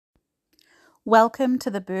Welcome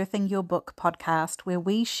to the Birthing Your Book podcast, where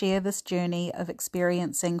we share this journey of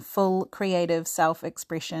experiencing full creative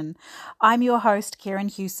self-expression. I'm your host, Karen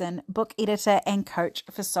Hewson, book editor and coach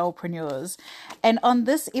for soulpreneurs. And on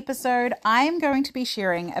this episode, I'm going to be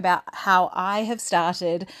sharing about how I have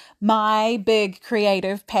started my big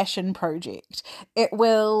creative passion project. It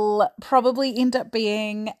will probably end up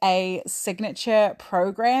being a signature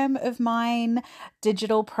program of mine,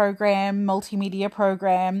 digital program, multimedia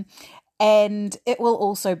program. And it will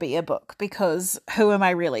also be a book because who am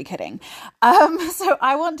I really kidding? So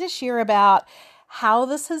I want to share about how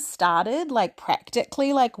this has started, like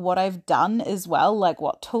practically, like what I've done as well, like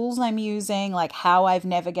what tools I'm using, like how I've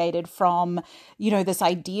navigated from, this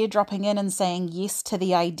idea dropping in and saying yes to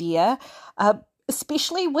the idea,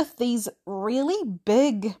 especially with these really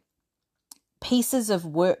big pieces of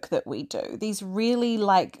work that we do, these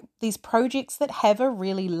projects that have a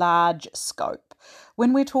really large scope.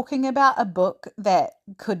 When we're talking about a book that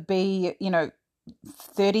could be,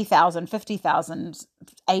 30,000, 50,000,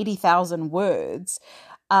 80,000 words,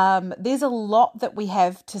 there's a lot that we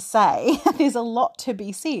have to say. There's a lot to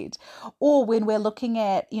be said. Or when we're looking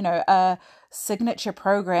at, a signature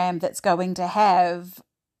program that's going to have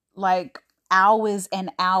like hours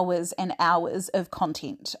and hours and hours of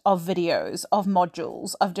content, of videos, of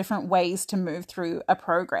modules, of different ways to move through a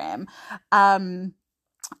program.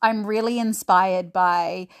 I'm really inspired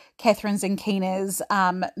by Catherine Zenkina's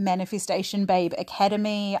Manifestation Babe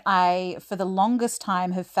Academy. I, for the longest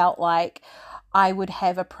time, have felt like I would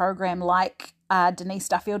have a program like Denise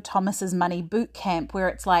Duffield Thomas's Money Bootcamp, where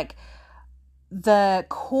it's like the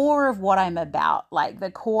core of what I'm about, like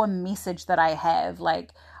the core message that I have,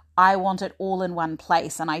 like I want it all in one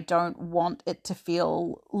place, and I don't want it to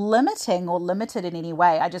feel limiting or limited in any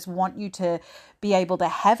way. I just want you to be able to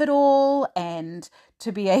have it all and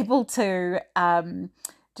to be able to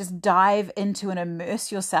just dive into and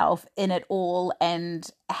immerse yourself in it all and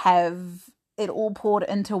have it all poured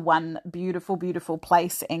into one beautiful, beautiful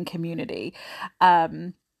place and community.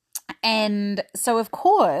 And so, of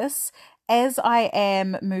course, as I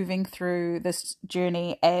am moving through this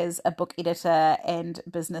journey as a book editor and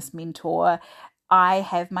business mentor, I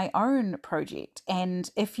have my own project. And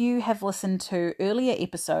if you have listened to earlier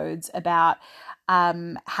episodes about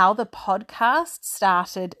how the podcast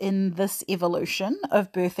started in this evolution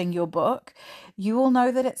of birthing your book, you will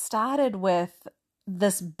know that it started with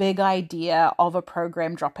this big idea of a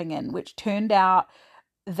program dropping in, which turned out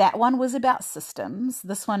that one was about systems.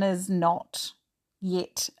 This one is not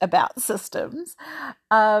yet about systems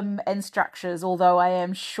and structures, although I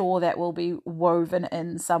am sure that will be woven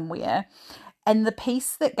in somewhere. And the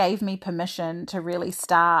piece that gave me permission to really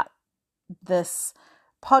start this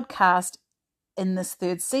podcast in this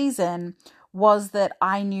third season was that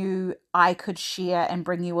I knew I could share and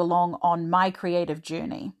bring you along on my creative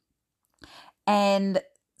journey. And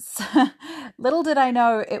so, little did I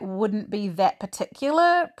know it wouldn't be that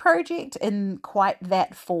particular project in quite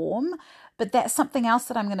that form, but that's something else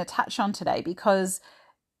that I'm going to touch on today, because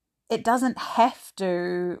it doesn't have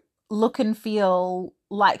to look and feel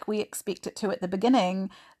like we expect it to at the beginning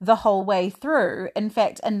the whole way through. In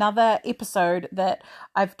fact, another episode that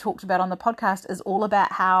I've talked about on the podcast is all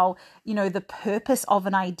about how, the purpose of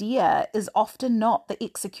an idea is often not the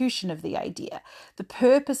execution of the idea. The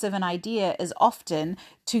purpose of an idea is often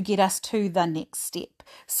to get us to the next step.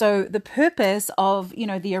 So the purpose of,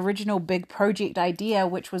 the original big project idea,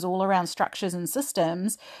 which was all around structures and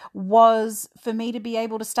systems, was for me to be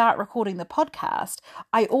able to start recording the podcast.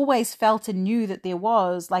 I always felt and knew that there was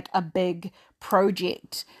like a big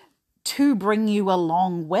project to bring you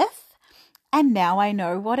along with, and now I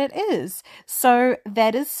know what it is. So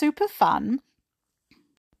that is super fun.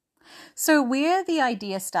 So where the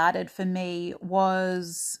idea started for me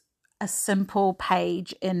was a simple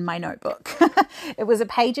page in my notebook. It was a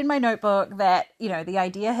page in my notebook that, the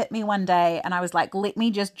idea hit me one day and I was like, let me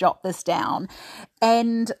just jot this down.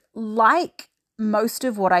 And like most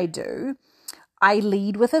of what I do, I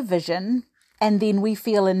lead with a vision and then we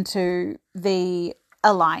feel into the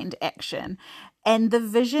aligned action. And the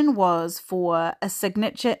vision was for a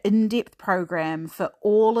signature in-depth program for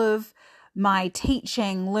all of my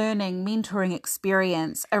teaching, learning, mentoring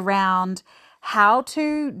experience around how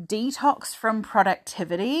to detox from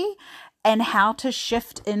productivity and how to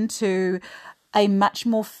shift into a much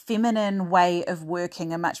more feminine way of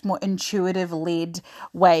working, a much more intuitive-led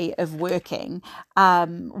way of working,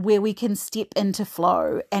 where we can step into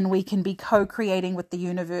flow and we can be co-creating with the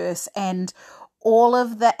universe, and all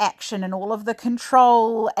of the action and all of the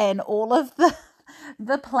control and all of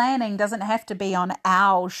the planning doesn't have to be on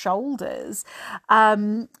our shoulders.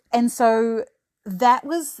 And so that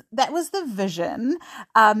was the vision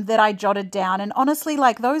that I jotted down. And honestly,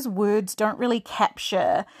 like, those words don't really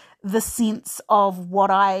capture the sense of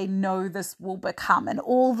what I know this will become and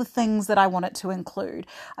all the things that I want it to include.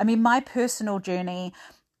 I mean, my personal journey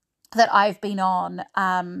that I've been on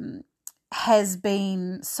has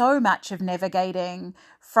been so much of navigating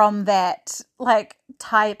from that, like,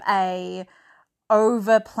 type A,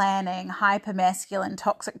 over planning, hyper masculine,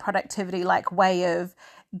 toxic productivity, like, way of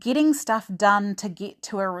getting stuff done to get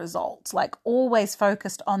to a result, like, always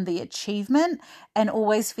focused on the achievement and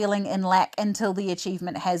always feeling in lack until the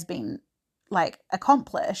achievement has been, like,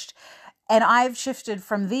 accomplished. And I've shifted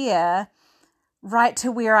from there right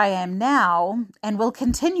to where I am now, and will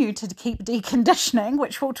continue to keep deconditioning,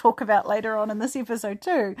 which we'll talk about later on in this episode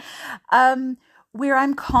too, where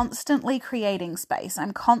I'm constantly creating space.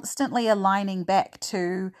 I'm constantly aligning back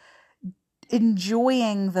to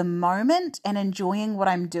enjoying the moment and enjoying what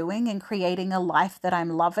I'm doing and creating a life that I'm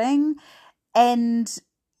loving. And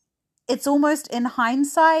it's almost in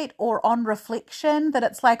hindsight or on reflection that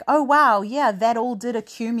it's like, oh, wow, yeah, that all did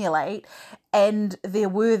accumulate. And there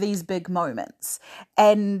were these big moments.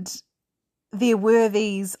 And there were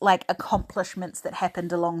these, like, accomplishments that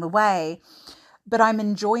happened along the way. But I'm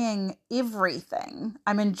enjoying everything.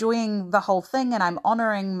 I'm enjoying the whole thing, and I'm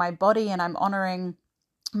honoring my body, and I'm honoring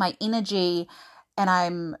my energy, and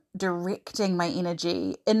I'm directing my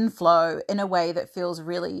energy inflow in a way that feels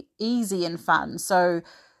really easy and fun. So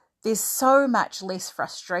there's so much less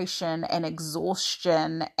frustration and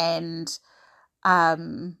exhaustion and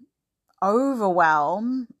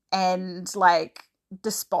overwhelm and, like,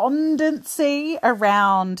 despondency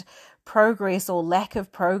around progress or lack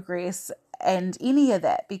of progress and any of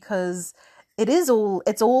that, because it's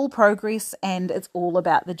all progress, and it's all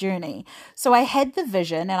about the journey. So I had the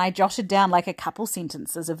vision, and I jotted down, like, a couple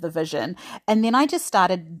sentences of the vision, and then I just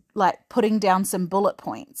started, like, putting down some bullet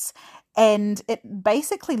points. And it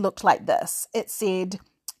basically looked like this. It said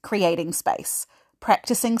creating space,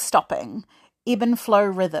 practicing stopping, ebb and flow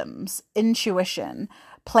rhythms, intuition,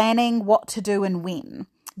 planning what to do and when,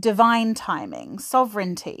 divine timing,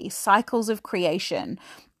 sovereignty, cycles of creation,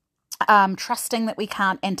 trusting that we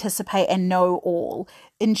can't anticipate and know all,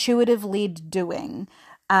 intuitive-led doing,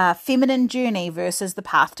 feminine journey versus the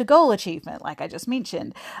path to goal achievement, like I just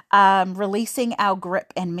mentioned, releasing our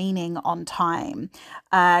grip and meaning on time,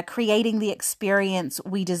 creating the experience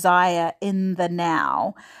we desire in the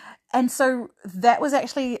now. And so that was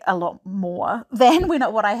actually a lot more than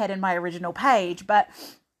what I had in my original page, but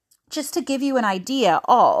just to give you an idea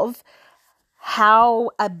of how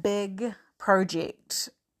a big project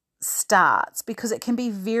starts, because it can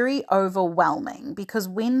be very overwhelming, because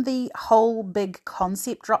when the whole big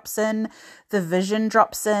concept drops in, the vision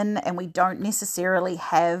drops in, and we don't necessarily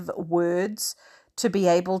have words to be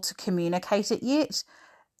able to communicate it yet,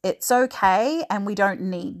 it's okay, and we don't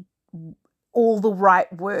need all the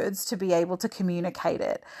right words to be able to communicate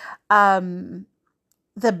it.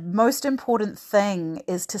 The most important thing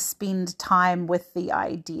is to spend time with the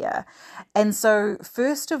idea. And so,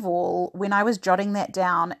 first of all, when I was jotting that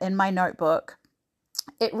down in my notebook,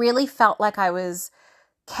 it really felt like I was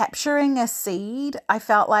capturing a seed. I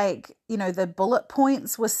felt like, the bullet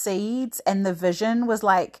points were seeds, and the vision was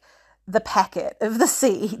like the packet of the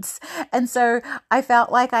seeds. And so I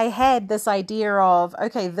felt like I had this idea of,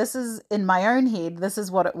 okay, this is in my own head, this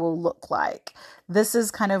is what it will look like. This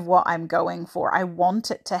is kind of what I'm going for. I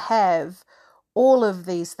want it to have all of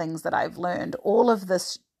these things that I've learned, all of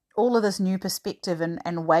this new perspective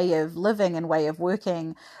and way of living and way of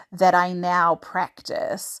working that I now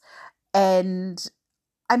practice. And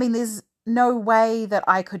I mean, there's no way that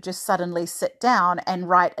I could just suddenly sit down and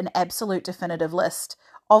write an absolute definitive list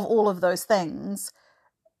of all of those things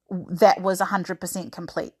that was 100%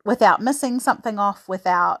 complete without missing something off,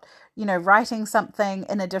 without, writing something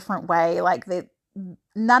in a different way. Like,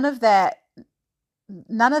 none of that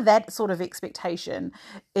sort of expectation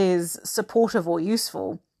is supportive or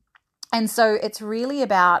useful. And so it's really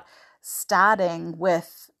about starting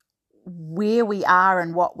with where we are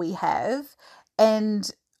and what we have. And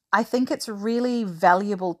I think it's really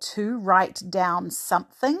valuable to write down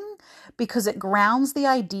something, because it grounds the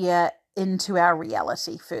idea into our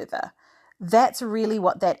reality further. That's really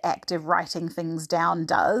what that active writing things down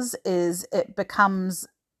does, is it becomes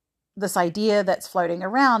this idea that's floating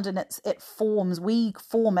around, and we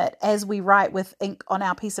form it as we write with ink on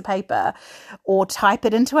our piece of paper, or type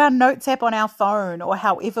it into our notes app on our phone, or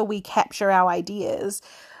however we capture our ideas.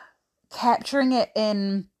 Capturing it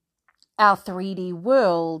in our 3D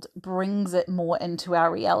world brings it more into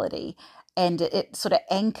our reality, and it sort of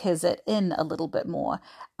anchors it in a little bit more.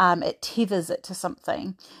 It tethers it to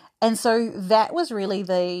something. And so that was really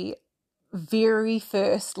the very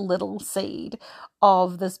first little seed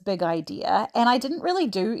of this big idea. And I didn't really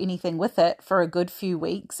do anything with it for a good few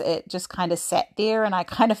weeks. It just kind of sat there, and I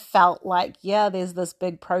kind of felt like, yeah, there's this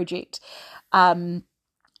big project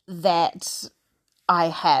that I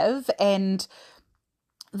have. And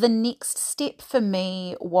the next step for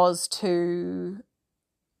me was to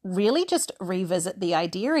really just revisit the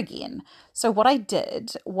idea again. So what I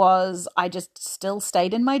did was I just still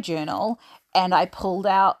stayed in my journal, and I pulled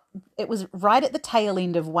out, it was right at the tail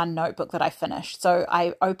end of one notebook that I finished. So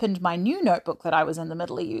I opened my new notebook that I was in the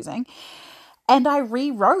middle of using, and I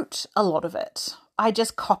rewrote a lot of it. I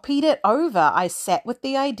just copied it over. I sat with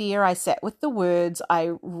the idea, I sat with the words,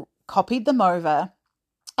 I copied them over.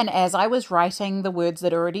 And as I was writing the words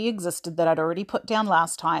that already existed, that I'd already put down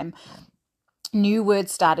last time, new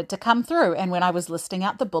words started to come through. And when I was listing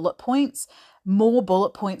out the bullet points, more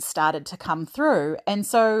bullet points started to come through. And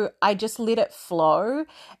so I just let it flow.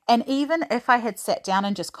 And even if I had sat down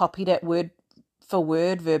and just copied it word for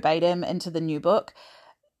word, verbatim into the new book,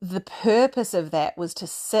 the purpose of that was to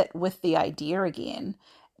sit with the idea again,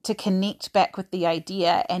 to connect back with the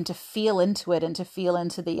idea and to feel into it and to feel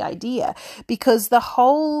into the idea. Because the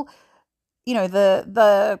whole,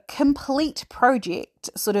 the complete project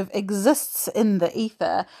sort of exists in the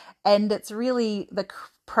ether, and it's really the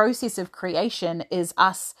process of creation is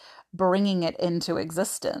us bringing it into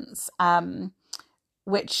existence,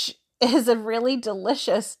 which is a really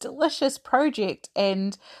delicious project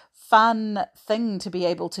and fun thing to be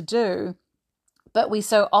able to do. But we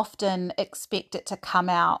so often expect it to come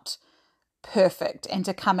out perfect and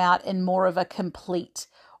to come out in more of a complete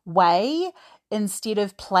way, instead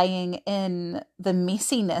of playing in the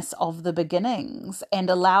messiness of the beginnings and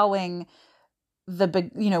allowing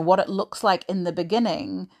what it looks like in the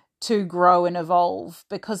beginning to grow and evolve,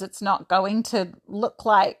 because it's not going to look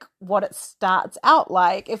like what it starts out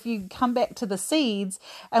like. If you come back to the seeds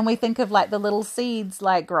and we think of like the little seeds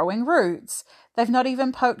like growing roots, they've not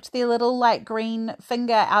even poked their little like green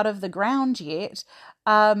finger out of the ground yet,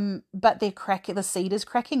 but the seed is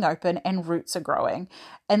cracking open and roots are growing.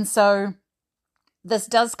 And so this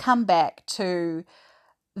does come back to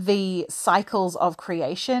the cycles of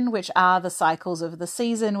creation, which are the cycles of the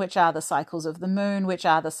season, which are the cycles of the moon, which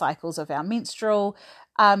are the cycles of our menstrual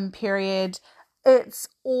period. It's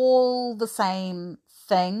all the same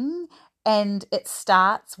thing. And it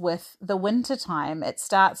starts with the winter time. It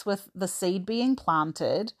starts with the seed being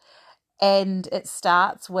planted, and it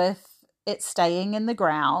starts with it staying in the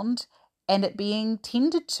ground and it being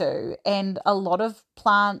tended to. And a lot of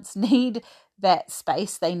plants need that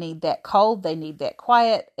space, they need that cold, they need that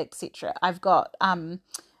quiet, etc. I've got other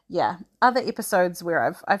episodes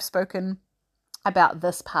where I've spoken about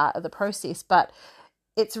this part of the process, but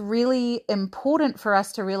it's really important for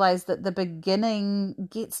us to realize that the beginning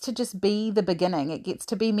gets to just be the beginning. It gets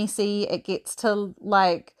to be messy. It gets to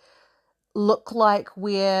like look like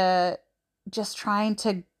we're just trying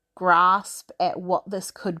to grasp at what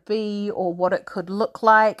this could be or what it could look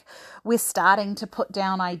like. We're starting to put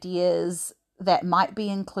down ideas that might be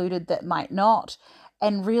included, that might not.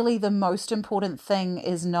 And really the most important thing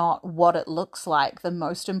is not what it looks like. The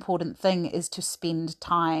most important thing is to spend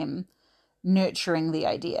time nurturing the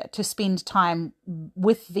idea, to spend time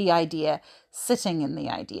with the idea, sitting in the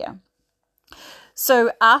idea.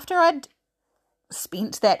 So after I'd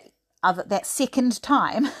spent that second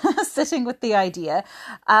time sitting with the idea,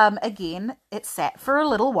 again, it sat for a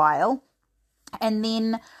little while, and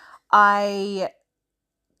then I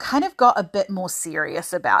kind of got a bit more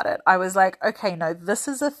serious about it. I was like, okay, no, this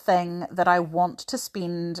is a thing that I want to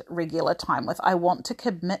spend regular time with. I want to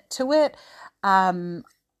commit to it.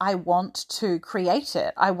 I want to create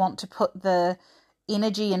it. I want to put the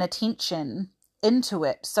energy and attention into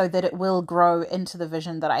it so that it will grow into the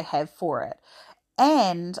vision that I have for it.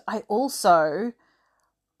 And I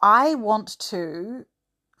want to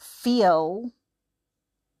feel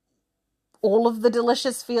all of the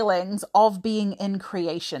delicious feelings of being in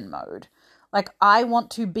creation mode. Like, I want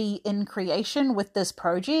to be in creation with this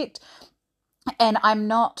project, and I'm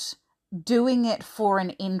not doing it for an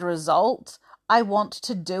end result. I want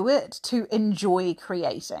to do it to enjoy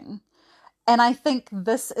creating. And I think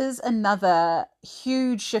this is another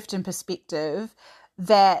huge shift in perspective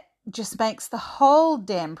that just makes the whole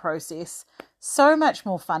damn process so much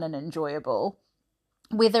more fun and enjoyable.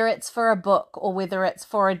 Whether it's for a book or whether it's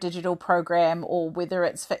for a digital program or whether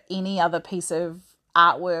it's for any other piece of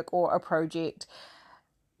artwork or a project,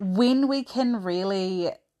 when we can really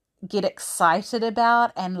get excited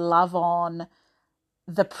about and love on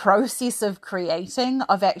the process of creating,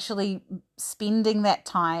 of actually spending that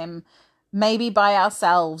time maybe by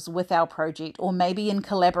ourselves with our project, or maybe in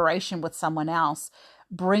collaboration with someone else,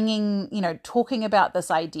 bringing, talking about this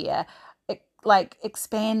idea, like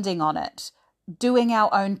expanding on it, doing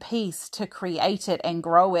our own piece to create it and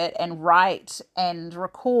grow it and write and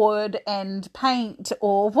record and paint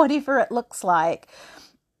or whatever it looks like,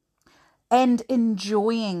 and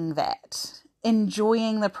enjoying that,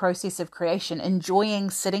 enjoying the process of creation, enjoying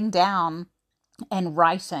sitting down and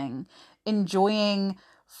writing, enjoying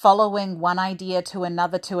following one idea to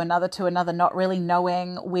another, to another, to another, not really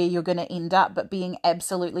knowing where you're going to end up, but being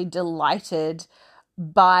absolutely delighted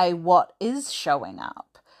by what is showing up.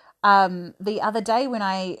 The other day when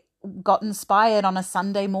I got inspired on a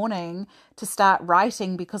Sunday morning to start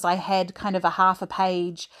writing, because I had kind of a half a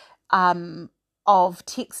page of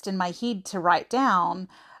text in my head to write down,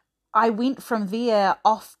 I went from there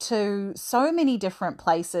off to so many different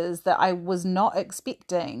places that I was not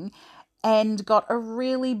expecting, and got a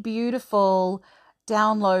really beautiful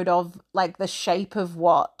download of like the shape of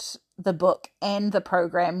what the book and the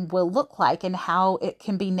program will look like and how it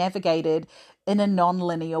can be navigated in a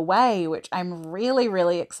non-linear way, which I'm really,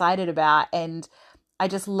 really excited about. And I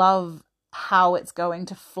just love how it's going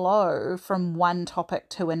to flow from one topic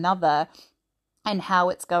to another, and how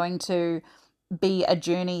it's going to be a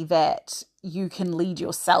journey that you can lead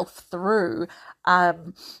yourself through.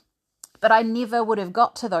 But I never would have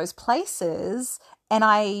got to those places, and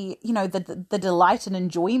the delight and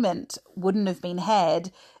enjoyment wouldn't have been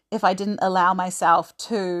had if I didn't allow myself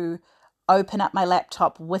to open up my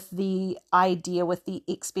laptop with the idea, with the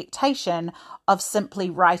expectation of simply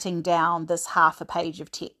writing down this half a page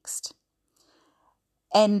of text.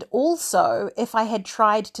 And also, if I had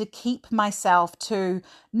tried to keep myself to,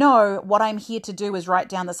 no, what I'm here to do is write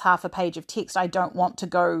down this half a page of text, I don't want to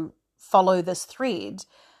go follow this thread,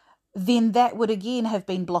 then that would again have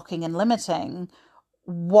been blocking and limiting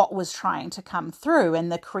what was trying to come through and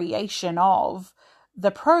the creation of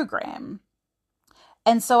the program.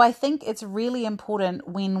 And so I think it's really important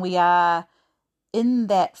when we are in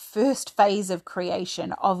that first phase of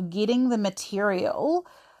creation, of getting the material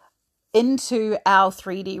into our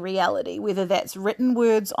 3D reality, whether that's written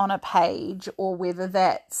words on a page, or whether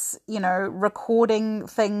that's, recording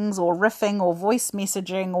things or riffing or voice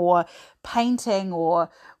messaging or painting or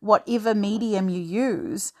whatever medium you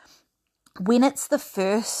use. When it's the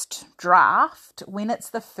first draft, when it's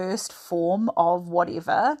the first form of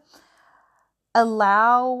whatever,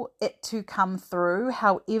 allow it to come through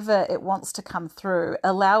however it wants to come through.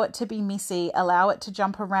 Allow it to be messy, allow it to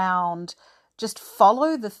jump around. Just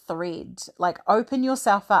follow the thread, like open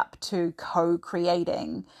yourself up to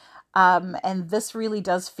co-creating. And this really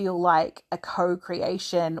does feel like a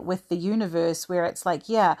co-creation with the universe, where it's like,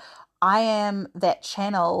 yeah, I am that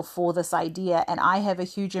channel for this idea, and I have a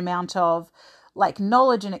huge amount of like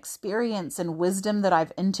knowledge and experience and wisdom that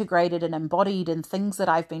I've integrated and embodied, and things that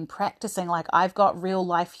I've been practicing. Like I've got real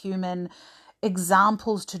life human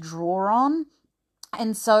examples to draw on.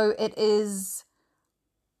 And so it is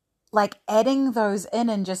like adding those in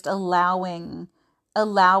and just allowing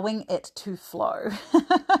it to flow.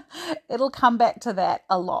 It'll come back to that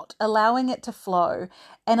a lot. Allowing it to flow,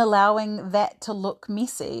 and allowing that to look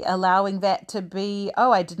messy, allowing that to be,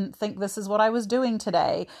 oh, I didn't think this is what I was doing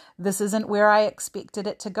today. This isn't where I expected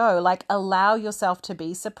it to go. Like allow yourself to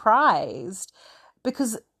be surprised,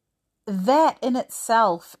 because that in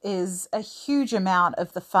itself is a huge amount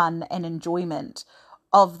of the fun and enjoyment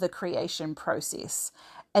of the creation process.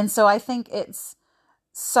 And so I think it's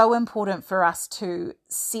so important for us to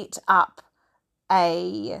set up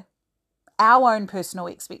our own personal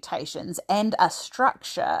expectations and a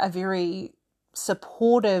structure, a very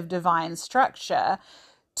supportive divine structure,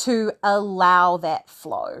 to allow that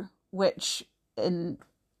flow, which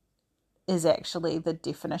is actually the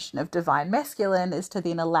definition of divine masculine, is to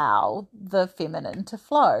then allow the feminine to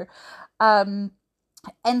flow. And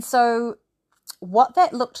so what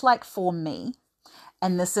that looked like for me,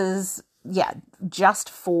 and this is, just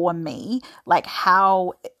for me, like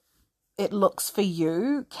how it looks for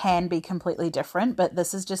you can be completely different, but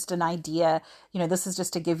this is just an idea, this is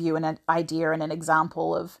just to give you an idea and an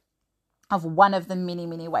example of one of the many,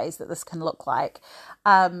 many ways that this can look like.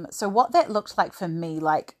 So what that looked like for me,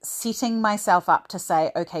 like setting myself up to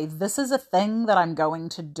say, okay, this is a thing that I'm going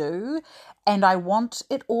to do, and I want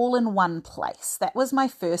it all in one place. That was my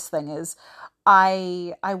first thing, is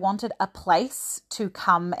I wanted a place to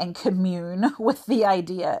come and commune with the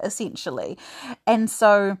idea, essentially. And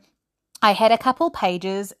so I had a couple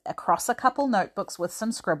pages across a couple notebooks with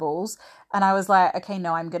some scribbles, and I was like, okay,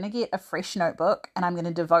 no, I'm going to get a fresh notebook and I'm going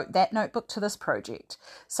to devote that notebook to this project.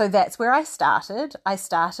 So that's where I started. I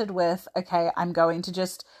started with, okay, I'm going to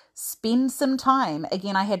just spend some time.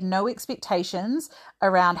 Again, I had no expectations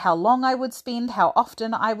around how long I would spend, how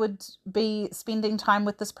often I would be spending time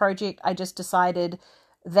with this project. I just decided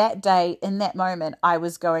that day, in that moment, I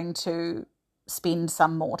was going to spend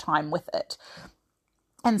some more time with it.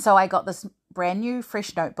 And so I got this brand new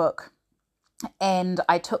fresh notebook, and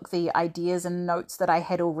I took the ideas and notes that I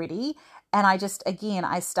had already, and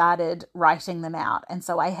I started writing them out. And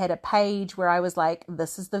so I had a page where I was like,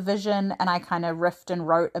 this is the vision, and I kind of riffed and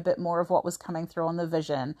wrote a bit more of what was coming through on the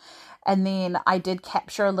vision. And then I did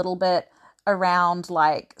capture a little bit around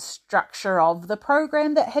like structure of the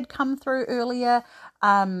program that had come through earlier.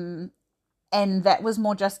 And that was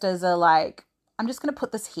more just as a like, I'm just going to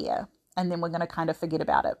put this here, and then we're going to kind of forget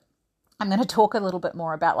about it. I'm going to talk a little bit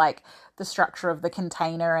more about like the structure of the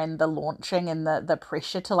container and the launching and the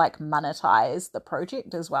pressure to like monetize the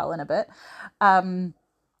project as well in a bit. And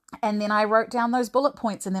then I wrote down those bullet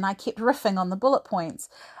points, and then I kept riffing on the bullet points.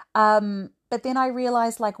 But then I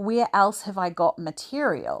realized, like, where else have I got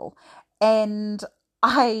material? And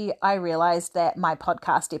I realized that my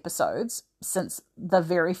podcast episodes, since the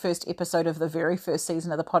very first episode of the very first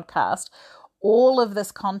season of the podcast, all of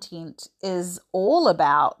this content is all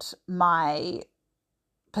about my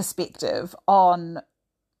perspective on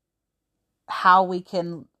how we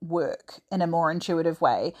can work in a more intuitive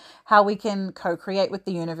way, how we can co-create with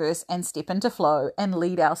the universe and step into flow and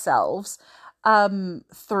lead ourselves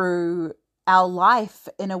through our life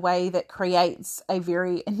in a way that creates a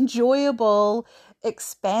very enjoyable,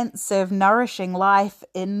 expansive, nourishing life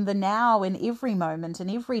in the now, in every moment,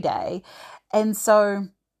 in every day. And so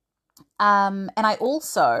and I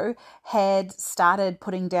also had started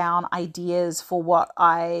putting down ideas for what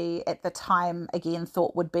I, at the time, again,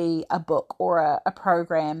 thought would be a book or a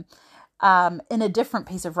program in a different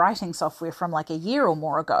piece of writing software from like a year or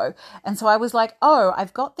more ago. And so I was like, oh,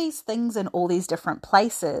 I've got these things in all these different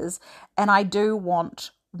places, and I do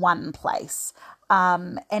want one place.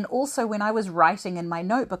 And also when I was writing in my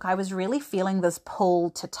notebook, I was really feeling this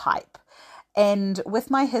pull to type. And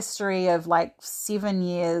with my history of like 7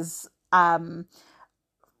 years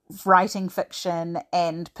writing fiction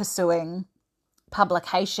and pursuing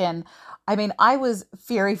publication, I mean, I was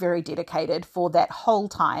very, very dedicated for that whole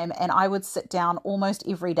time, and I would sit down almost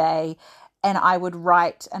every day and I would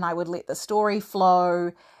write and I would let the story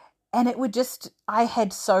flow, and it would just, I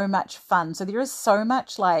had so much fun. So there is so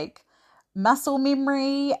much like muscle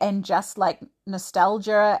memory and just like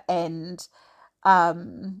nostalgia and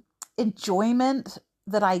enjoyment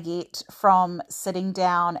that I get from sitting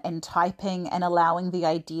down and typing and allowing the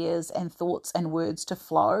ideas and thoughts and words to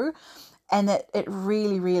flow. And that it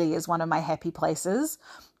really, really is one of my happy places.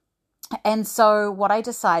 And so what I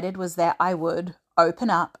decided was that I would open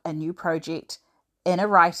up a new project in a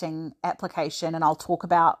writing application, and I'll talk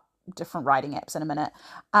about different writing apps in a minute.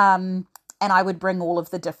 And I would bring all of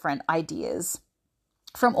the different ideas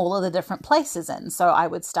from all of the different places in. So I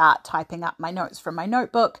would start typing up my notes from my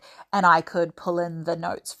notebook, and I could pull in the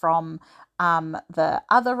notes from the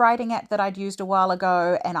other writing app that I'd used a while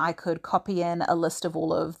ago, and I could copy in a list of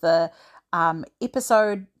all of the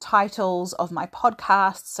episode titles of my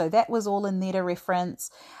podcast. So that was all in there to reference.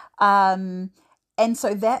 And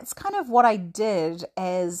so that's kind of what I did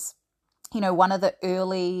as, you know, one of the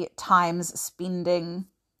early times spending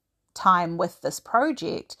time with this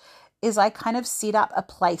project is I kind of set up a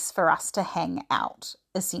place for us to hang out,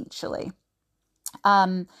 essentially.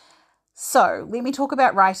 So let me talk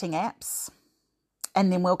about writing apps,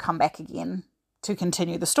 and then we'll come back again to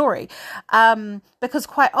continue the story. Because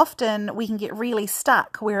quite often we can get really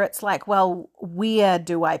stuck where it's like, well, where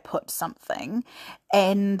do I put something?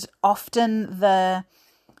 And often the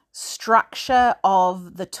structure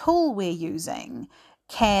of the tool we're using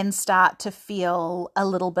can start to feel a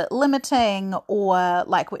little bit limiting, or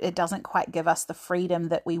like it doesn't quite give us the freedom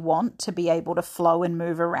that we want to be able to flow and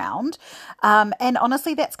move around. And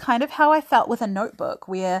honestly, that's kind of how I felt with a notebook,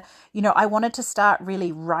 where, you know, I wanted to start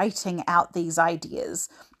really writing out these ideas.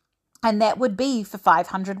 And that would be for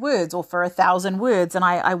 500 words or for 1,000 words. And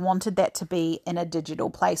I wanted that to be in a digital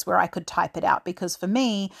place where I could type it out, because for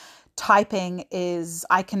me, typing is,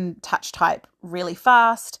 I can touch type really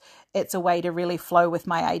fast. It's a way to really flow with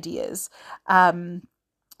my ideas.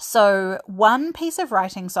 So one piece of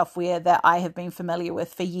writing software that I have been familiar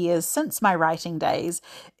with for years since my writing days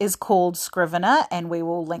is called Scrivener, and we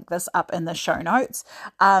will link this up in the show notes.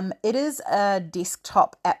 It is a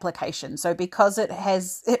desktop application. So because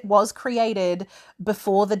it was created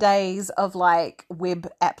before the days of like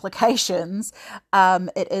web applications,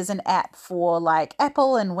 it is an app for like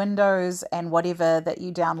Apple and Windows and whatever that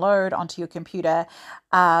you download onto your computer.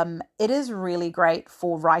 It is really great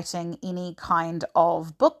for writing any kind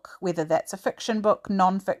of book book, whether that's a fiction book,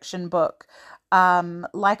 non-fiction book.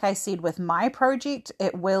 Like I said, with my project,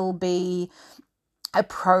 it will be a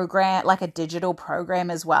program, like a digital program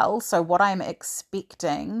as well. So what I'm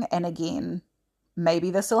expecting, and again, maybe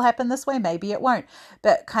this will happen this way, maybe it won't,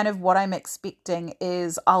 but kind of what I'm expecting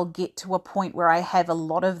is I'll get to a point where I have a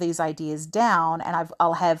lot of these ideas down, and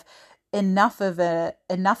I'll have enough of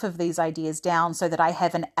these ideas down so that I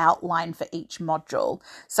have an outline for each module.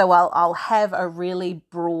 So I'll have a really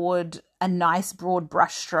nice broad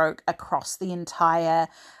brushstroke across the entire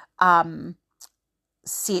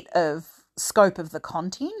set of scope of the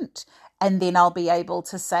content, and then I'll be able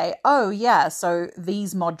to say, oh yeah, so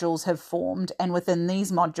these modules have formed, and within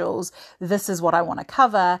these modules this is what I want to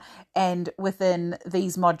cover, and within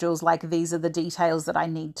these modules, like, these are the details that I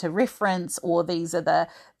need to reference, or these are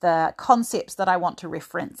the concepts that I want to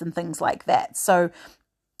reference, and things like that. So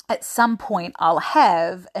at some point I'll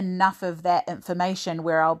have enough of that information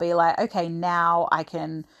where I'll be like, okay, now I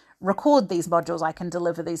can record these modules, I can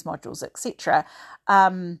deliver these modules, etc.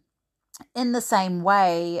 In the same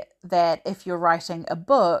way that if you're writing a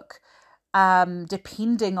book,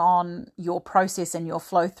 depending on your process and your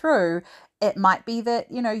flow through, it might be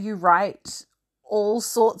that, you write all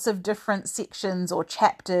sorts of different sections or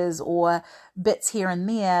chapters or bits here and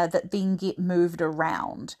there that then get moved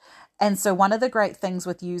around. And so one of the great things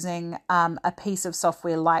with using a piece of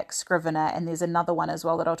software like Scrivener, and there's another one as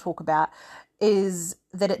well that I'll talk about, is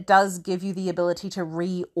that it does give you the ability to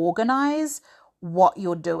reorganize what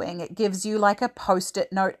you're doing. It gives you like a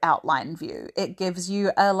post-it note outline view. It gives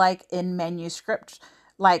you a in manuscript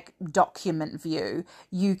document view.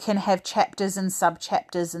 You can have chapters and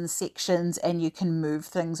sub-chapters and sections, and you can move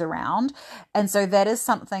things around. And so that is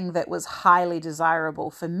something that was highly desirable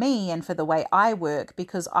for me and for the way I work,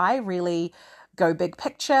 because I really go big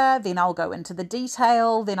picture, then I'll go into the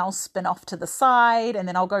detail, then I'll spin off to the side, and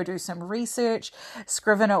then I'll go do some research.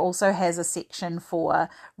 Scrivener also has a section for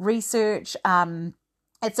research.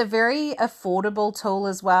 It's a very affordable tool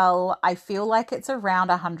as well. I feel like it's around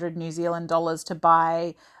 100 New Zealand dollars to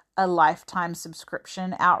buy a lifetime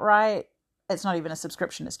subscription outright. It's not even a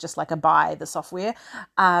subscription, it's just like a buy the software.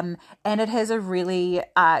 And it has a really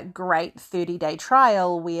great 30-day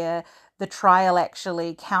trial where the trial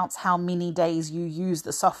actually counts how many days you use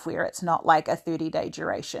the software. It's not like a 30-day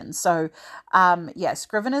duration. So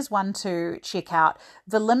Scrivener's one to check out.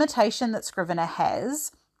 The limitation that Scrivener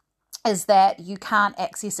has is that you can't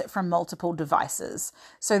access it from multiple devices.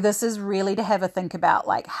 So this is really to have a think about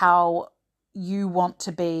how you want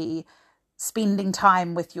to be spending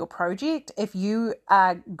time with your project. If you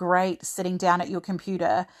are great sitting down at your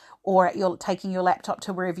computer or taking your laptop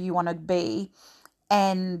to wherever you want to be,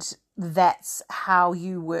 and that's how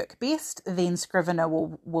you work best, then Scrivener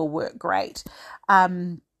will work great.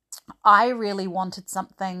 I really wanted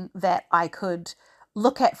something that I could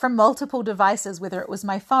look at from multiple devices, whether it was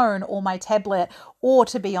my phone or my tablet or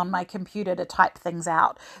to be on my computer to type things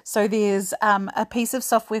out. So there's a piece of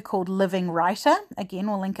software called Living Writer. Again,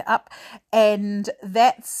 we'll link it up. And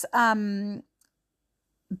that's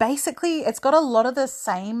basically, it's got a lot of the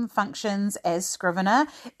same functions as Scrivener.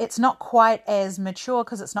 It's not quite as mature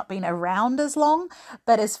because it's not been around as long.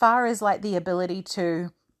 But as far as the ability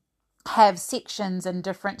to have sections and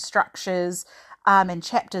different structures, and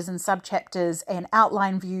chapters and sub-chapters and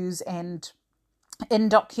outline views and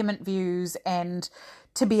in-document views, and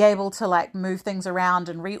to be able to move things around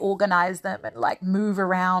and reorganize them and move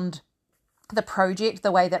around the project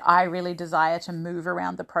the way that I really desire to move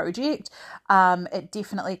around the project. It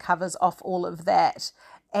definitely covers off all of that.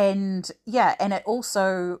 And it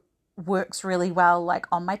also works really well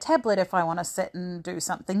on my tablet if I want to sit and do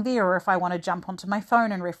something there, or if I want to jump onto my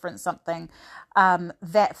phone and reference something.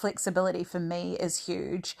 That flexibility for me is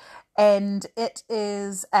huge. And it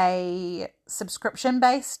is a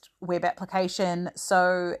subscription-based web application.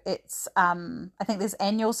 So it's, I think there's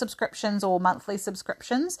annual subscriptions or monthly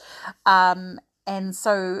subscriptions. And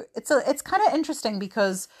so it's kind of interesting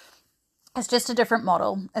because it's just a different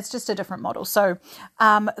model. So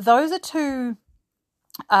those are two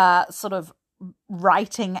sort of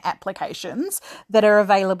writing applications that are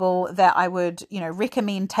available that I would,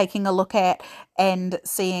 recommend taking a look at and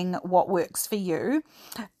seeing what works for you.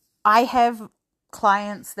 I have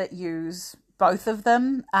clients that use both of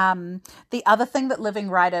them. The other thing that Living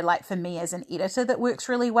Writer, for me as an editor, that works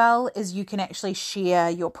really well is you can actually share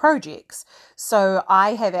your projects. So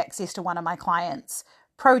I have access to one of my clients'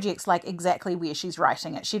 projects exactly where she's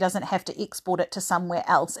writing it. She doesn't have to export it to somewhere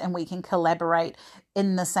else, and we can collaborate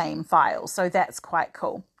in the same file. So that's quite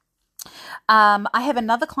cool. I have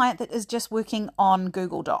another client that is just working on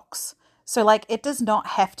Google Docs. So like it does not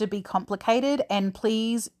have to be complicated, and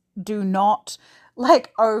please do not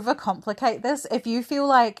like overcomplicate this. If you feel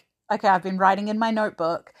like, okay, I've been writing in my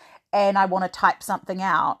notebook and I want to type something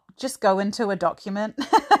out, just go into a document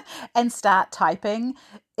and start typing.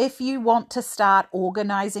 If you want to start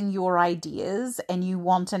organizing your ideas and you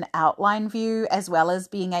want an outline view as well as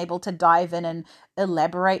being able to dive in and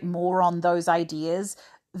elaborate more on those ideas,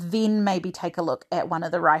 then maybe take a look at one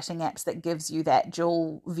of the writing apps that gives you that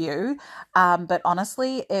dual view. But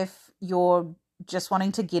honestly, if you're just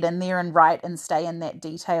wanting to get in there and write and stay in that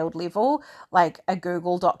detailed level, like a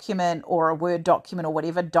Google document or a Word document or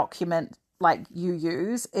whatever document like you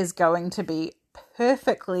use is going to be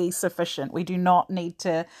perfectly sufficient. We do not need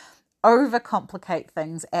to overcomplicate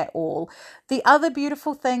things at all. The other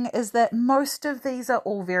beautiful thing is that most of these are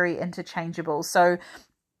all very interchangeable. So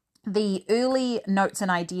the early notes and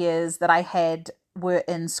ideas that I had were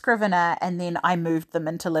in Scrivener, and then I moved them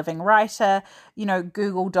into Living Writer.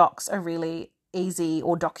 Google Docs are really easy,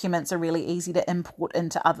 or documents are really easy to import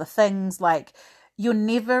into other things. Like, you're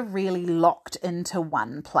never really locked into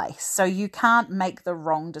one place, so you can't make the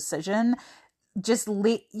wrong decision. Just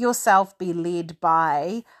let yourself be led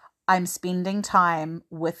by, I'm spending time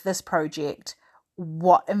with this project.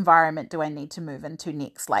 What environment do I need to move into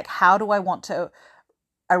next? Like, how do I want to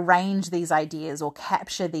arrange these ideas or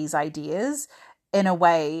capture these ideas in a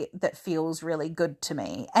way that feels really good to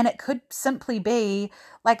me? And it could simply be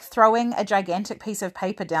like throwing a gigantic piece of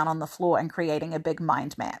paper down on the floor and creating a big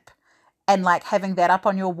mind map and like having that up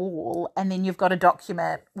on your wall, and then you've got a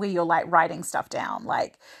document where you're like writing stuff down.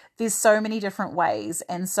 Like, there's so many different ways.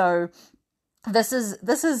 And so this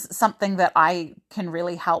is something that I can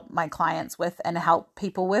really help my clients with and help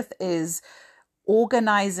people with, is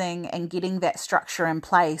organizing and getting that structure in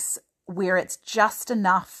place where it's just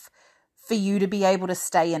enough for you to be able to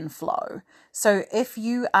stay in flow. So if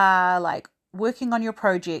you are like working on your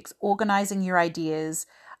projects, organizing your ideas,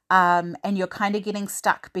 and you're kind of getting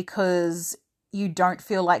stuck because you don't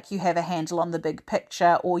feel like you have a handle on the big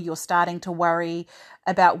picture, or you're starting to worry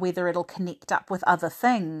about whether it'll connect up with other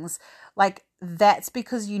things, like that's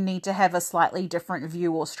because you need to have a slightly different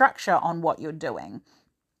view or structure on what you're doing.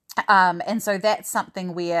 And so that's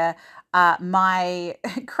something where my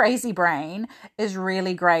crazy brain is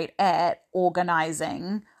really great at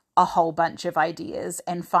organizing a whole bunch of ideas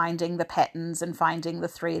and finding the patterns and finding the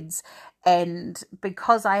threads. And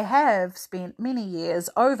because I have spent many years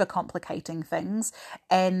overcomplicating things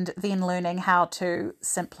and then learning how to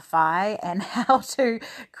simplify and how to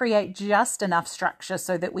create just enough structure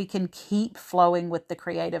so that we can keep flowing with the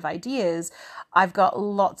creative ideas, I've got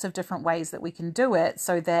lots of different ways that we can do it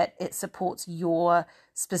so that it supports your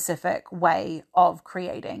specific way of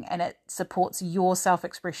creating and it supports your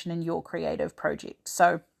self-expression in your creative project.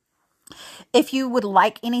 So if you would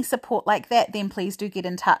like any support like that, then please do get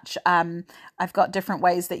in touch. I've got different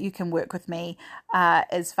ways that you can work with me,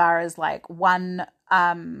 as far as like one-on-one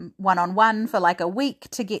for like a week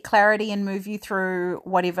to get clarity and move you through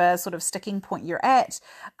whatever sort of sticking point you're at,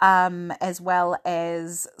 as well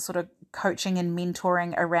as sort of coaching and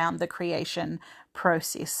mentoring around the creation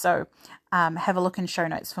process. So have a look in show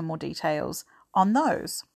notes for more details on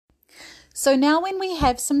those. So now when we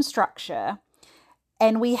have some structure,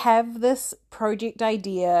 and we have this project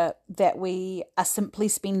idea that we are simply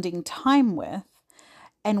spending time with,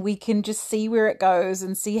 and we can just see where it goes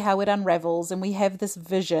and see how it unravels. And we have this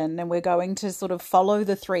vision and we're going to sort of follow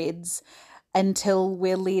the threads until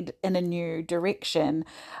we're led in a new direction.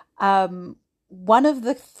 One of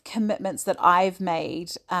the commitments that I've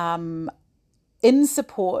made in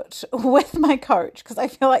support with my coach, because I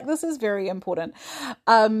feel like this is very important,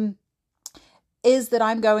 is that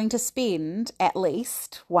I'm going to spend at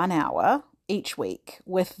least 1 hour each week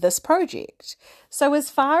with this project. So as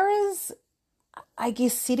far as, I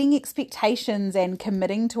guess, setting expectations and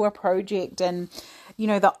committing to a project and,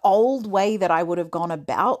 the old way that I would have gone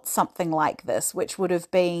about something like this, which would have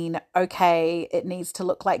been, okay, it needs to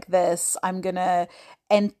look like this. I'm going to,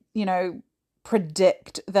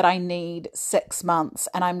 predict that I need 6 months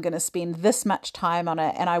and I'm going to spend this much time on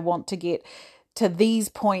it. And I want to get to these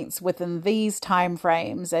points within these time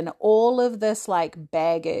frames, and all of this like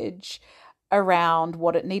baggage around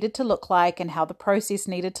what it needed to look like and how the process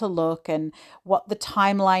needed to look and what the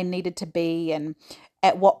timeline needed to be and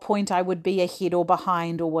at what point I would be ahead or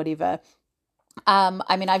behind or whatever.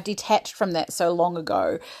 I've detached from that so long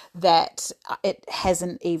ago that it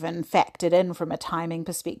hasn't even factored in from a timing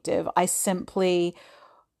perspective. I simply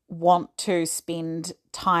want to spend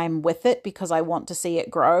time with it because I want to see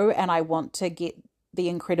it grow and I want to get the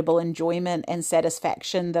incredible enjoyment and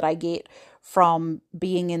satisfaction that I get from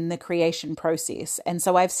being in the creation process. And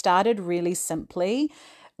so I've started really simply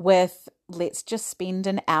with, let's just spend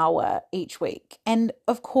an hour each week. And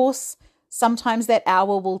of course, sometimes that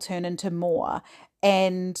hour will turn into more.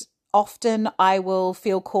 And often I will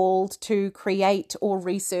feel called to create or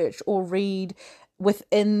research or read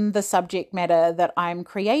within the subject matter that I'm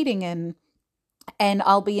creating in. And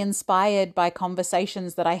I'll be inspired by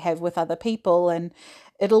conversations that I have with other people, and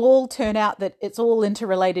it'll all turn out that it's all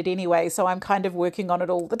interrelated anyway. So I'm kind of working on it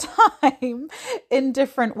all the time in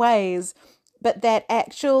different ways. But that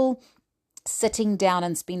actual sitting down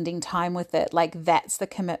and spending time with it, like that's the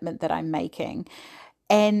commitment that I'm making.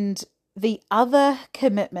 And the other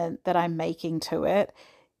commitment that I'm making to it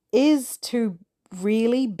is to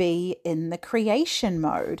really be in the creation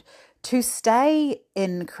mode, to stay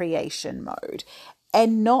in creation mode,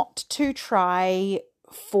 and not to try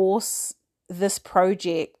force this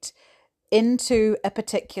project into a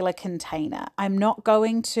particular container. I'm not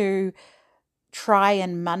going to try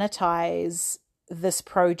and monetize this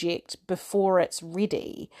project before it's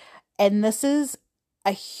ready. And this is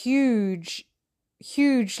a hugely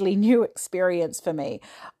new experience for me.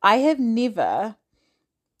 I have never,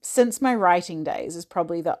 since my writing days is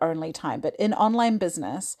probably the only time, but in online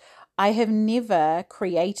business, I have never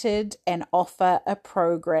created and offer a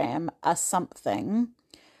program, a something,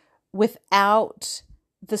 without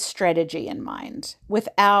the strategy in mind,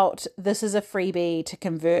 without this is a freebie to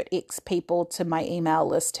convert X people to my email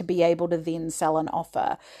list to be able to then sell an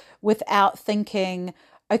offer, without thinking,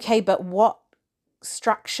 okay, but what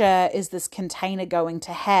structure is this container going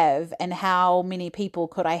to have, and how many people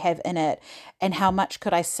could I have in it, and how much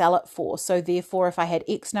could I sell it for? So therefore, if I had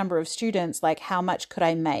X number of students, like how much could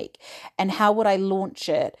I make, and how would I launch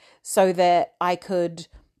it so that I could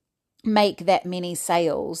make that many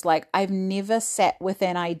sales? Like, I've never sat with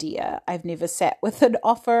an idea, I've never sat with an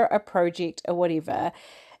offer, a project, or whatever,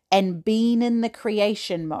 and been in the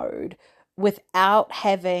creation mode without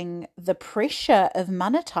having the pressure of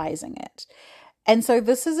monetizing it. And so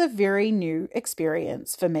this is a very new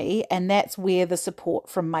experience for me, and that's where the support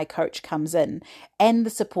from my coach comes in, and the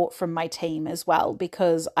support from my team as well,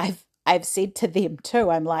 because I've said to them too,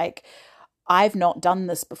 I'm like, I've not done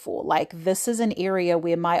this before. Like, this is an area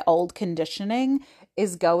where my old conditioning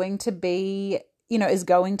is going to be, is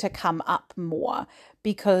going to come up more,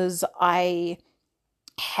 because I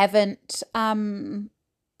haven't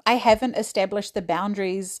established the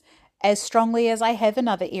boundaries as strongly as I have in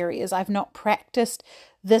other areas. I've not practiced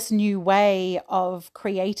this new way of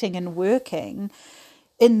creating and working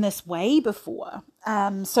in this way before.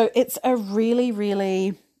 So it's a really,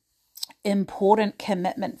 really important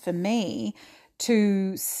commitment for me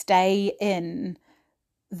to stay in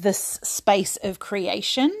this space of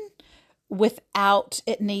creation without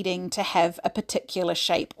it needing to have a particular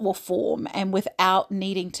shape or form, and without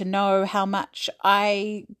needing to know how much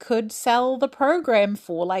I could sell the program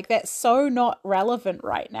for. Like, that's so not relevant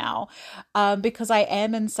right now, because I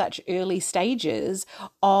am in such early stages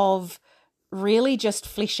of really just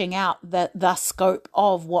fleshing out the scope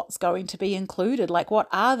of what's going to be included. Like, what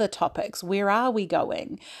are the topics? Where are we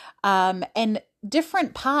going? And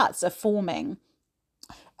different parts are forming.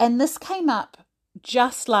 And this came up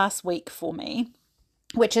just last week for me,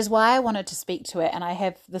 which is why I wanted to speak to it. And I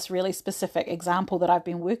have this really specific example that I've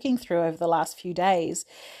been working through over the last few days.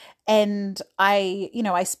 And I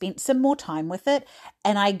spent some more time with it,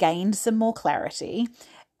 and I gained some more clarity.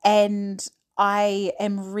 And I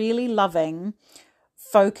am really loving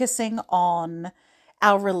focusing on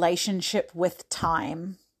our relationship with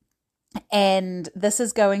time. And this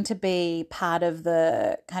is going to be part of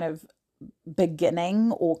the kind of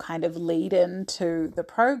beginning or kind of lead into the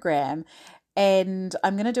program. And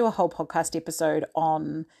I'm going to do a whole podcast episode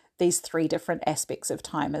on these 3 different aspects of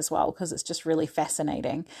time as well, because it's just really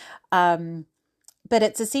fascinating. But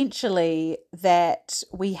it's essentially that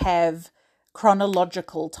we have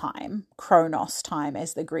chronological time, chronos time,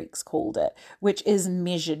 as the Greeks called it, which is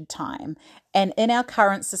measured time. And in our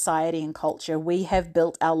current society and culture, we have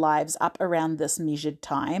built our lives up around this measured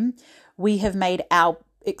time. We have made our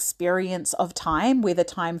experience of time, whether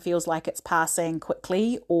time feels like it's passing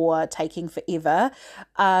quickly or taking forever,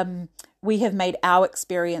 we have made our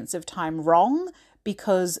experience of time wrong,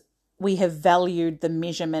 because we have valued the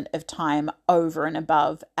measurement of time over and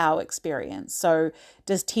above our experience. So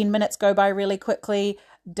does 10 minutes go by really quickly?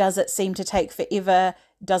 Does it seem to take forever?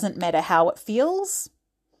 Doesn't matter how it feels.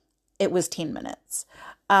 It was 10 minutes.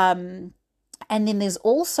 And then there's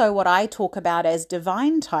also what I talk about as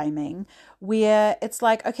divine timing, where it's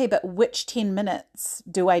like, okay, but which 10 minutes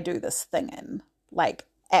do I do this thing in? Like,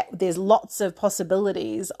 there's lots of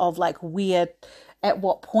possibilities of like where, at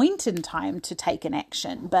what point in time to take an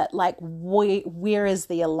action, but like where is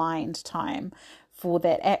the aligned time for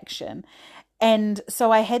that action? And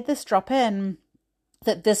so I had this drop in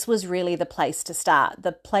that this was really the place to start.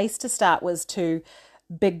 The place to start was to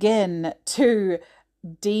begin to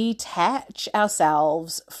detach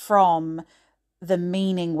ourselves from the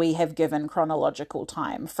meaning we have given chronological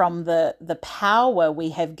time, from the power we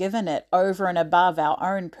have given it over and above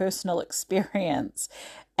our own personal experience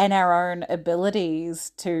and our own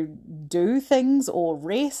abilities to do things or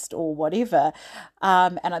rest or whatever.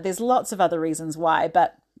 And there's lots of other reasons why,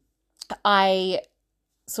 but I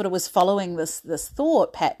sort of was following this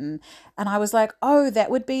thought pattern, and I was like, oh, that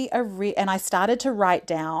would be and I started to write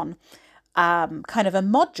down kind of a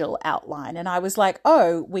module outline. And I was like,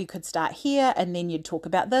 oh, we could start here, and then you'd talk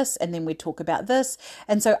about this, and then we'd talk about this.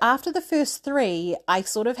 And so after the first 3, I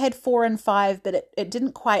sort of had 4 and 5, but it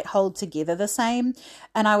didn't quite hold together the same.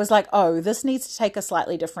 And I was like, oh, this needs to take a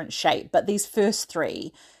slightly different shape. But these first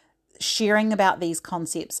 3, sharing about these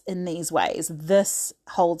concepts in these ways, this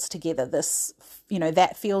holds together. This,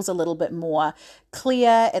 that feels a little bit more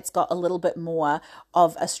clear. It's got a little bit more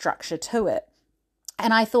of a structure to it.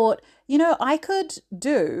 And I thought, I could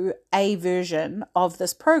do a version of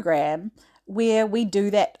this program where we do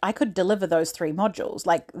that. I could deliver those 3 modules.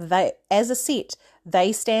 Like they, as a set,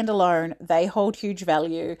 they stand alone. They hold huge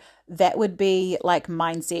value. That would be like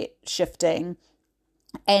mindset shifting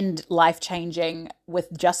and life changing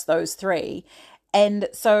with just those 3. And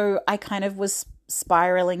so I kind of was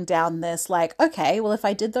spiraling down this like, okay, well, if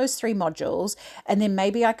I did those 3 modules, and then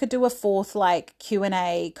maybe I could do a 4th like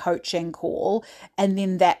Q&A coaching call, and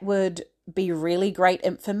then that would be really great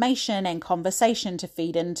information and conversation to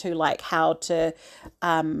feed into like how to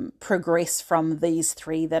progress from these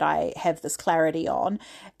 3 that I have this clarity on.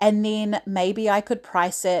 And then maybe I could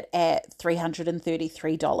price it at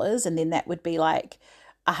 $333, and then that would be like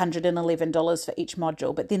 $111 for each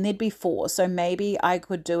module, but then there'd be 4. So maybe I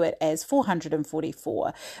could do it as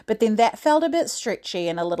 $444, but then that felt a bit stretchy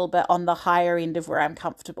and a little bit on the higher end of where I'm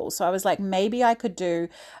comfortable. So I was like, maybe I could do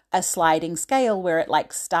a sliding scale where it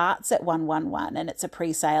like starts at 111 and it's a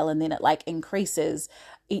pre-sale, and then it like increases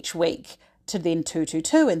each week to then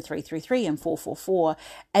 222 and 333 and 444.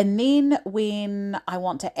 And then when I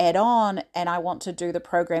want to add on and I want to do the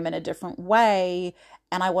program in a different way,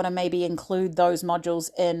 and I want to maybe include those modules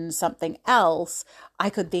in something else, I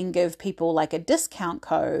could then give people like a discount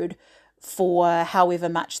code for however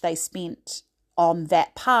much they spent on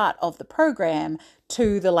that part of the program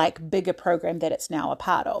to the like bigger program that it's now a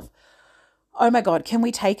part of. Oh my God, can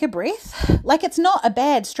we take a breath? Like, it's not a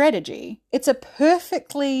bad strategy. It's a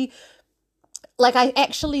perfectly, like, I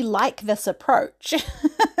actually like this approach.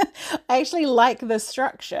 I actually like this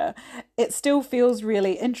structure. It still feels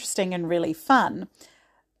really interesting and really fun.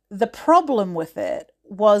 The problem with it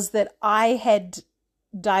was that I had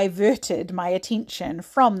diverted my attention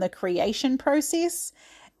from the creation process,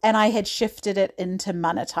 and I had shifted it into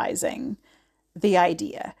monetizing the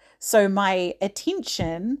idea. So my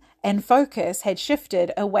attention and focus had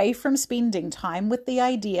shifted away from spending time with the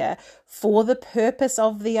idea for the purpose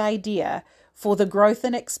of the idea, for the growth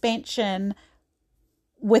and expansion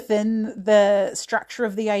within the structure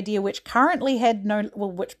of the idea, which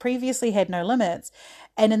previously had no limits.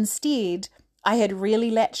 And instead, I had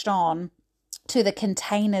really latched on to the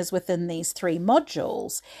containers within these 3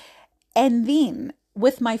 modules. And then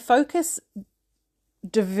with my focus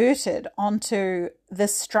diverted onto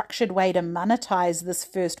this structured way to monetize this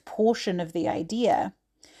first portion of the idea,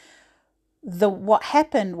 what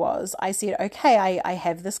happened was I said, okay, I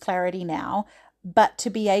have this clarity now, but to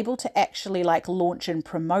be able to actually like launch and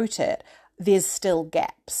promote it, there's still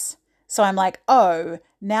gaps. So I'm like, oh,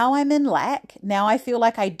 now I'm in lack. Now I feel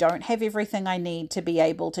like I don't have everything I need to be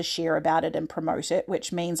able to share about it and promote it,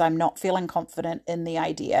 which means I'm not feeling confident in the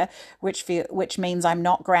idea, which means I'm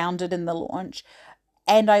not grounded in the launch.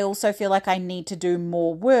 And I also feel like I need to do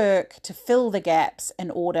more work to fill the gaps in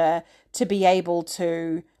order to be able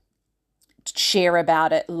to share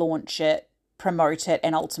about it, launch it, promote it,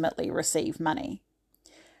 and ultimately receive money.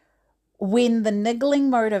 When the niggling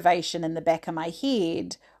motivation in the back of my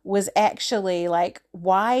head was actually like,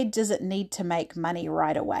 why does it need to make money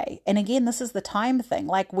right away? And again, this is the time thing.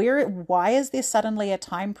 Like, why is there suddenly a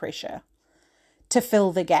time pressure to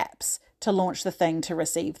fill the gaps, to launch the thing, to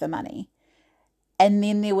receive the money? And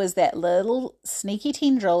then there was that little sneaky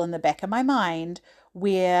tendril in the back of my mind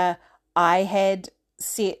where I had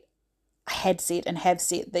set and have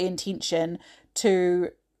set the intention to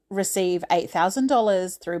receive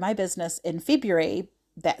 $8,000 through my business in February.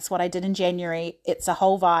 That's what I did in January. It's a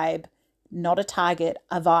whole vibe. not a target,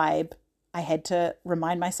 a vibe. I had to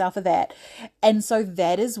remind myself of that. And so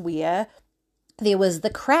that is where there was the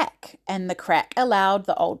crack, and the crack allowed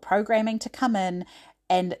the old programming to come in,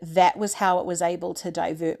 and that was how it was able to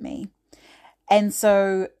divert me. And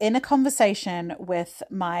so in a conversation with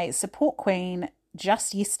my support queen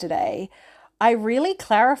just yesterday, I really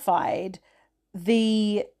clarified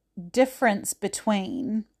the difference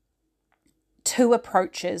between two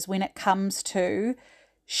approaches when it comes to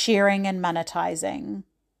sharing and monetizing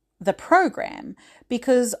the program,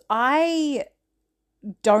 because I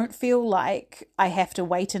don't feel like I have to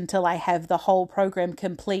wait until I have the whole program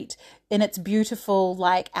complete in its beautiful,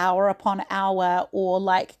 like, hour upon hour or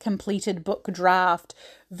like completed book draft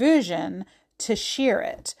version to share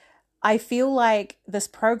it. I feel like this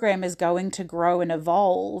program is going to grow and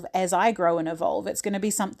evolve as I grow and evolve. It's going to be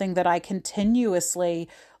something that I continuously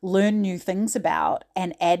learn new things about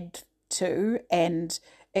and add to and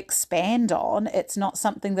expand on. It's not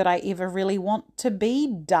something that I ever really want to be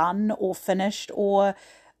done or finished, or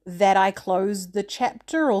that I close the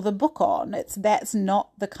chapter or the book on. That's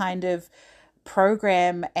not the kind of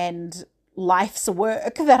program and life's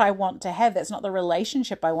work that I want to have. That's not the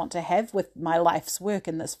relationship I want to have with my life's work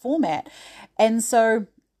in this format. And so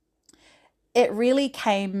it really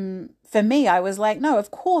came for me, I was like, no,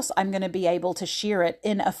 of course I'm going to be able to share it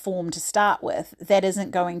in a form to start with. That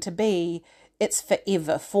isn't going to be its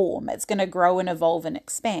forever form. It's going to grow and evolve and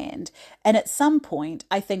expand. And at some point,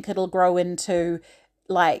 I think it'll grow into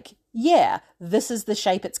like, yeah, this is the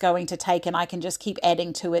shape it's going to take, and I can just keep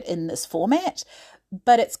adding to it in this format.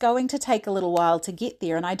 But it's going to take a little while to get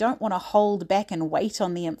there. And I don't want to hold back and wait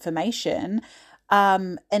on the information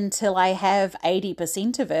until I have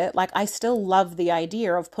 80% of it. Like, I still love the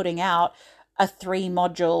idea of putting out a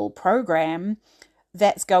 3-module program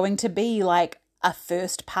that's going to be like a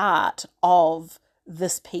first part of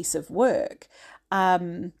this piece of work.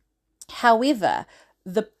 However,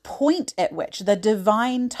 the point at which the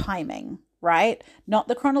divine timing, right? Not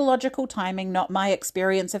the chronological timing, not my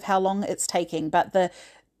experience of how long it's taking, but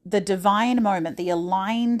the divine moment, the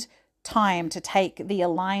aligned time to take the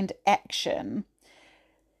aligned action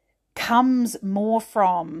comes more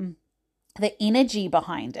from the energy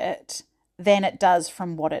behind it than it does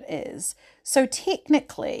from what it is. So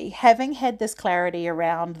technically, having had this clarity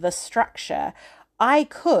around the structure, I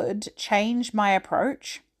could change my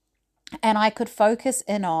approach and I could focus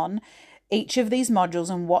in on each of these modules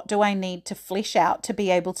and what do I need to flesh out to be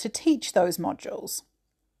able to teach those modules.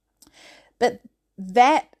 But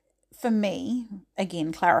that, for me,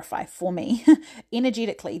 again, clarify, for me,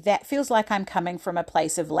 energetically, that feels like I'm coming from a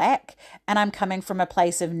place of lack and I'm coming from a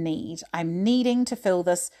place of need. I'm needing to fill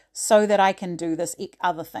this so that I can do this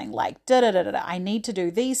other thing, like I need to do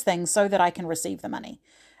these things so that I can receive the money.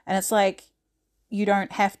 And it's like, you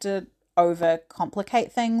don't have to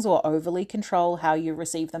overcomplicate things or overly control how you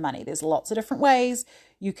receive the money. There's lots of different ways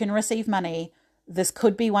you can receive money. This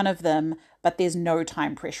could be one of them, but there's no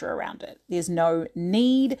time pressure around it. There's no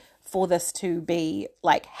need for this to be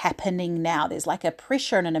like happening now. There's like a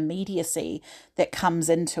pressure and an immediacy that comes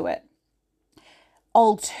into it.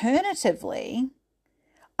 Alternatively,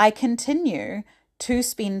 I continue to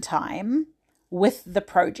spend time with the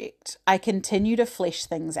project. I continue to flesh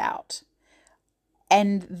things out.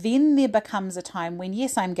 And then there becomes a time when,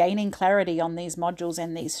 yes, I'm gaining clarity on these modules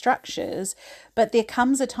and these structures, but there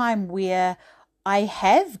comes a time where I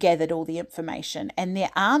have gathered all the information and there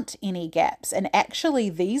aren't any gaps. And actually,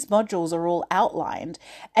 these modules are all outlined.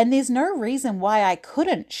 And there's no reason why I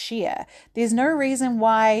couldn't share. There's no reason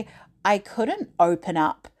why I couldn't open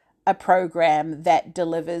up a program that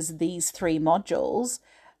delivers these 3 modules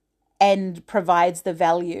and provides the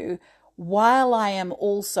value while I am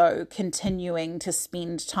also continuing to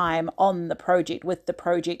spend time on the project, with the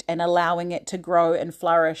project, and allowing it to grow and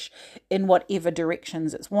flourish in whatever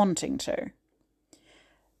directions it's wanting to.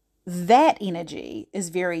 That energy is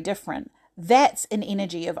very different. That's an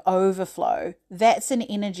energy of overflow. That's an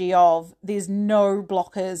energy of there's no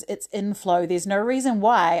blockers, it's inflow. There's no reason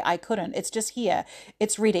why I couldn't. It's just here.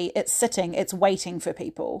 It's ready. It's sitting. It's waiting for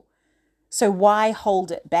people. So why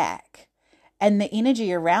hold it back? And the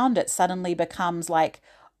energy around it suddenly becomes like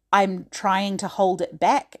I'm trying to hold it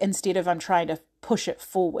back instead of I'm trying to push it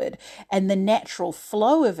forward. And the natural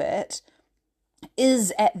flow of it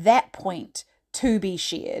is at that point to be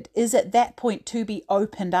shared, is at that point to be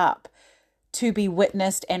opened up, to be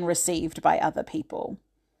witnessed and received by other people.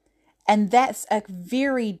 And that's a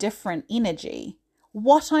very different energy.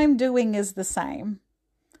 What I'm doing is the same.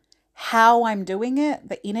 How I'm doing it,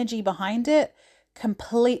 the energy behind it,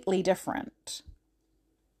 completely different.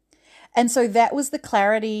 And so that was the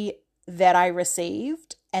clarity that I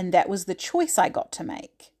received. and that was the choice I got to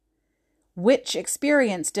make. Which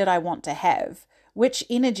experience did I want to have? Which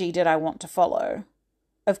energy did I want to follow?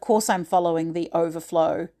 Of course, I'm following the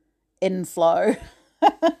overflow, inflow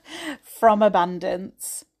from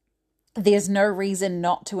abundance. There's no reason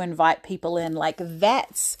not to invite people in. Like,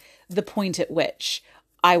 that's the point at which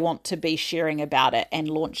I want to be sharing about it and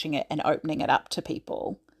launching it and opening it up to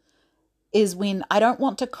people, is when I don't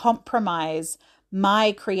want to compromise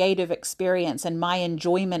my creative experience and my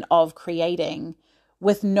enjoyment of creating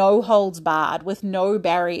with no holds barred, with no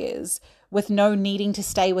barriers, with no needing to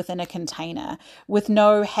stay within a container, with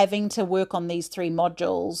no having to work on these 3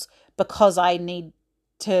 modules because I need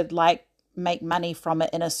to make money from it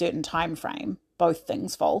in a certain time frame. Both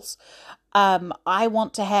things false. I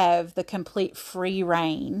want to have the complete free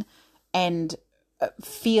reign and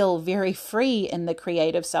feel very free in the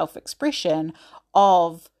creative self-expression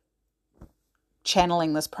of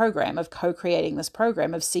channeling this program, of co-creating this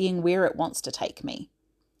program, of seeing where it wants to take me,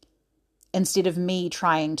 instead of me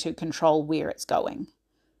trying to control where it's going,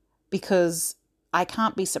 because I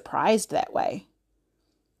can't be surprised that way.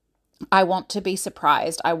 I want to be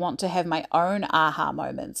surprised. I want to have my own aha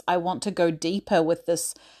moments. I want to go deeper with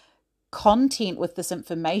this content, with this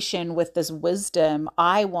information, with this wisdom.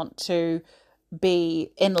 I want to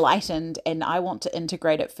be enlightened, and I want to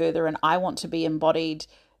integrate it further, and I want to be embodied,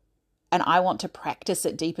 and I want to practice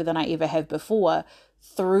it deeper than I ever have before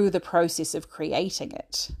through the process of creating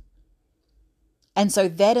it. And so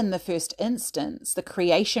that, in the first instance, the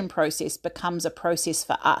creation process becomes a process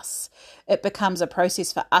for us. It becomes a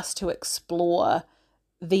process for us to explore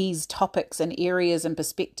these topics and areas and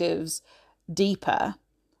perspectives deeper,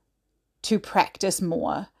 to practice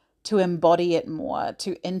more, to embody it more,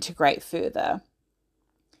 to integrate further.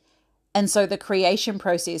 And so the creation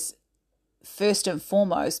process, first and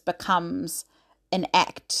foremost, becomes an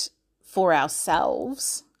act for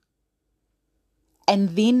ourselves. And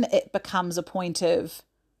then it becomes a point of,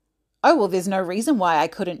 oh, well, there's no reason why I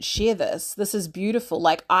couldn't share this. This is beautiful.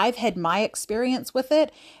 Like, I've had my experience with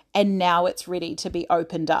it, and now it's ready to be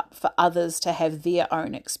opened up for others to have their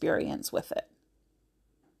own experience with it.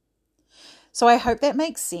 So I hope that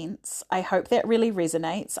makes sense. I hope that really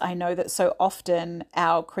resonates. I know that so often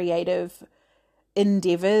our creative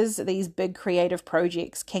endeavors, these big creative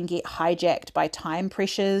projects, can get hijacked by time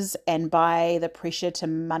pressures and by the pressure to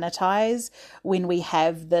monetize, when we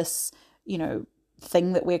have this,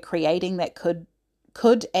 thing that we're creating that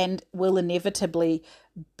could and will inevitably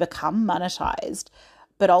become monetized.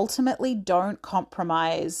 But ultimately, don't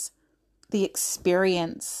compromise the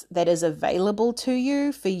experience that is available to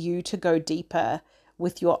you for you to go deeper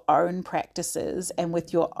with your own practices and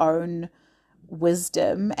with your own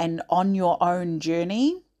wisdom and on your own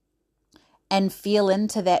journey, and feel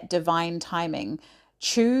into that divine timing.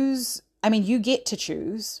 You get to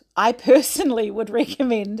choose. I personally would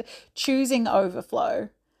recommend choosing overflow,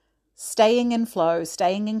 staying in flow,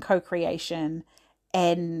 staying in co-creation,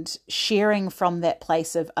 and sharing from that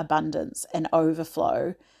place of abundance and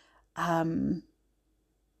overflow,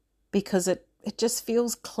 because it just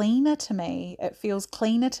feels cleaner to me. It feels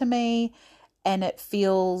cleaner to me, and it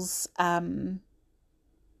feels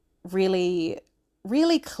really,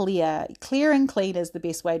 really clear. Clear and clean is the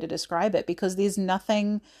best way to describe it, because there's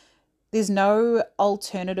no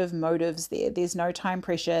alternative motives there. There's no time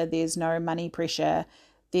pressure. There's no money pressure.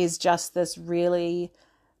 There's just this really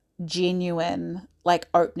genuine,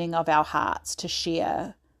 opening of our hearts to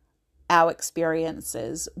share our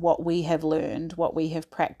experiences, what we have learned, what we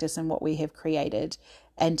have practiced, and what we have created,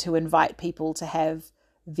 and to invite people to have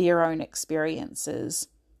their own experiences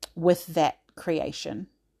with that creation.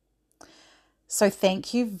 So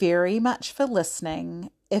thank you very much for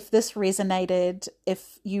listening. If this resonated,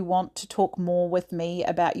 if you want to talk more with me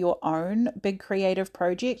about your own big creative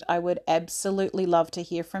project, I would absolutely love to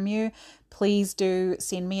hear from you. Please do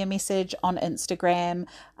send me a message on Instagram.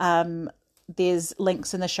 There's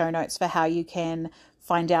links in the show notes for how you can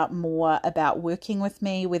find out more about working with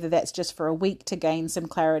me, whether that's just for a week to gain some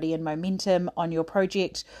clarity and momentum on your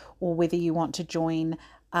project, or whether you want to join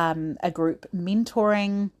a group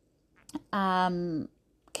mentoring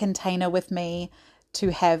container with me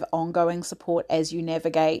to have ongoing support as you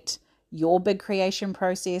navigate your big creation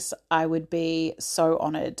process. I would be so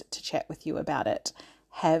honored to chat with you about it.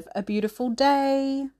 Have a beautiful day.